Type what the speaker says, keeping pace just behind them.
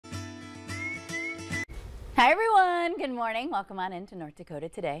Hi everyone, good morning. Welcome on into North Dakota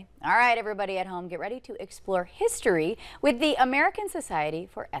today. All right, everybody at home, get ready to explore history with the American Society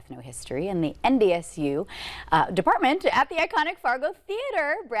for Ethnohistory and the NDSU department at the iconic Fargo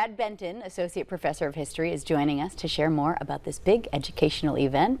Theater. Brad Benton, Associate Professor of History, is joining us to share more about this big educational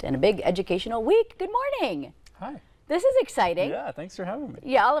event and a big educational week. Good morning. Hi. This is exciting. Yeah, thanks for having me.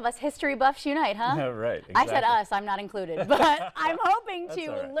 Yeah, all of us history buffs unite, huh? Yeah, right. Exactly. I said us, I'm not included, but I'm hoping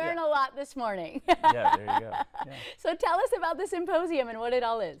to learn a lot this morning. Yeah, there you go. Yeah. So tell us about the symposium and what it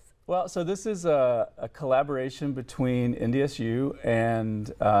all is. Well, so this is a collaboration between NDSU and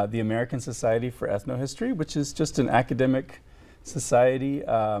the American Society for Ethnohistory, which is just an academic society.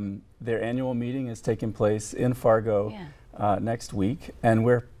 Their annual meeting is taking place in Fargo next week, and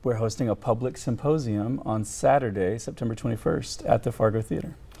we're hosting a public symposium on Saturday, September 21st at the Fargo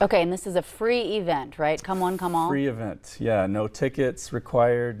Theater. Okay, and this is a free event, right? Come one, come all? Free event, yeah. No tickets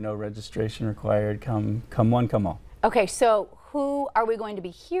required, no registration required. Come one, come all. Okay, so who are we going to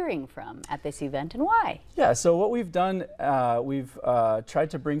be hearing from at this event and why? Yeah, so what we've done, we've tried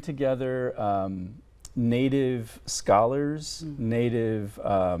to bring together Native scholars, Native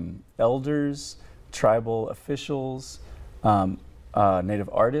elders, tribal officials, Native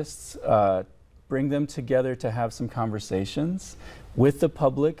artists, bring them together to have some conversations with the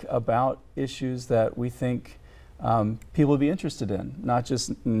public about issues that we think people would be interested in, not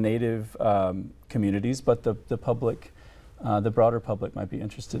just Native communities, but the public, the broader public might be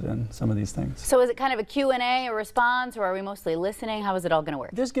interested in some of these things. So is it kind of a Q&A, a response, or are we mostly listening? How is it all going to work?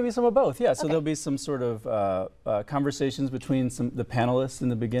 There's going to be some of both, yeah. So there'll be some sort of conversations between the panelists in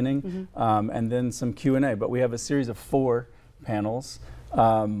the beginning, and then some Q&A. But we have a series of 4 panels.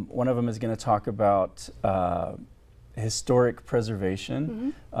 One of them is going to talk about historic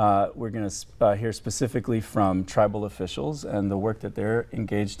preservation. We're going to hear specifically from tribal officials and the work that they're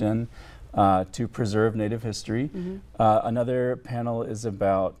engaged in to preserve Native history. Another panel is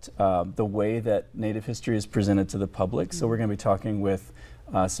about the way that Native history is presented to the public. So we're going to be talking with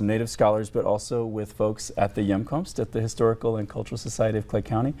some Native scholars, but also with folks at the Yemkomst, at the Historical and Cultural Society of Clay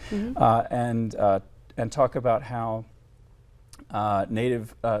County, and talk about how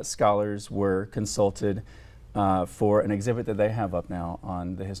Native scholars were consulted for an exhibit that they have up now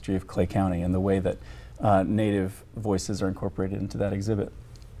on the history of Clay County and the way that Native voices are incorporated into that exhibit.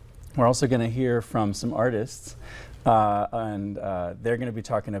 We're also going to hear from some artists, and they're going to be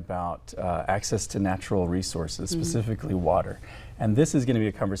talking about access to natural resources, specifically water. And this is going to be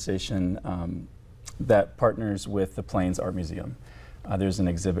a conversation that partners with the Plains Art Museum. There's an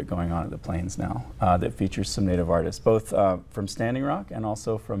exhibit going on at the Plains now that features some Native artists, both from Standing Rock and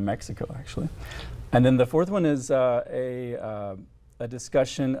also from Mexico, actually. And then the fourth one is a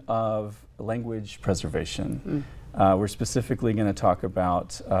discussion of language preservation. We're specifically going to talk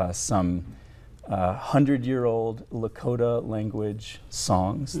about some 100-year-old Dakota language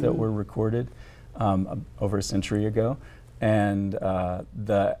songs that were recorded over a century ago, and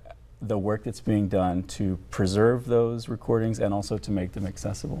the work that's being done to preserve those recordings and also to make them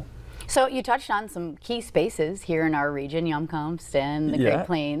accessible. So you touched on some key spaces here in our region, Yemkomst and the Great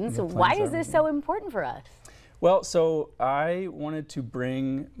Plains. Why is this so important for us? Well, so I wanted to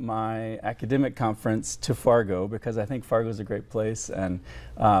bring my academic conference to Fargo because I think Fargo is a great place, and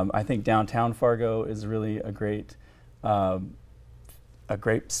I think downtown Fargo is really a great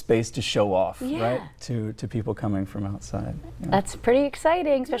space to show off, right, to people coming from outside. Yeah. That's pretty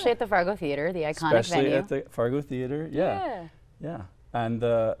exciting, especially at the Fargo Theater, the iconic venue. Especially at the Fargo Theater, yeah. And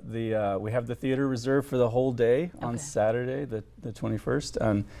we have the theater reserved for the whole day on Saturday, the 21st,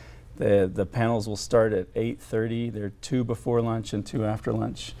 and the panels will start at 8:30. There are 2 before lunch and 2 after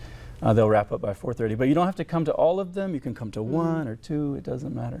lunch. They'll wrap up by 4:30, but you don't have to come to all of them. You can come to 1 or 2, it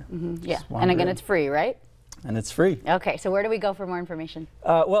doesn't matter. Yeah, and again, it's free, right? And it's free. Okay, so where do we go for more information?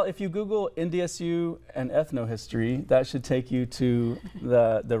 Well, if you Google NDSU and ethnohistory, that should take you to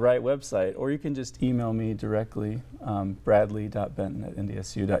the right website, or you can just email me directly,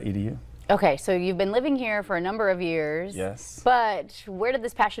 bradley.benton@ndsu.edu. Okay, so you've been living here for a number of years. Yes. But where did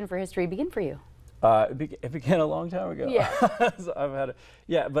this passion for history begin for you? It began a long time ago. Yeah. So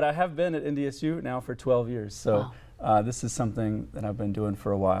but I have been at NDSU now for 12 years. So. This is something that I've been doing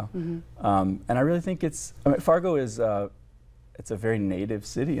for a while, and I really think Fargo is it's a very Native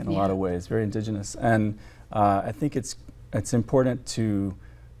city in a lot of ways, very indigenous, and I think it's important to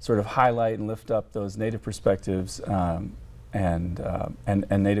sort of highlight and lift up those Native perspectives and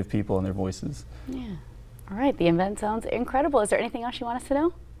Native people and their voices. Yeah. All right, the event sounds incredible. Is there anything else you want us to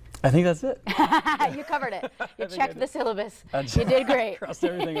know? I think that's it. You covered it. You checked the syllabus. You did great. Crossed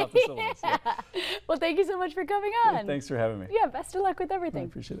everything off the syllabus. Yeah. Well, thank you so much for coming on. Thanks for having me. Yeah, best of luck with everything. I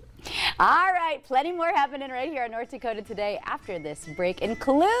appreciate it. All right, plenty more happening right here in North Dakota today after this break,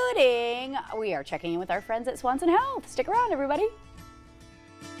 including we are checking in with our friends at Swanson Health. Stick around, everybody.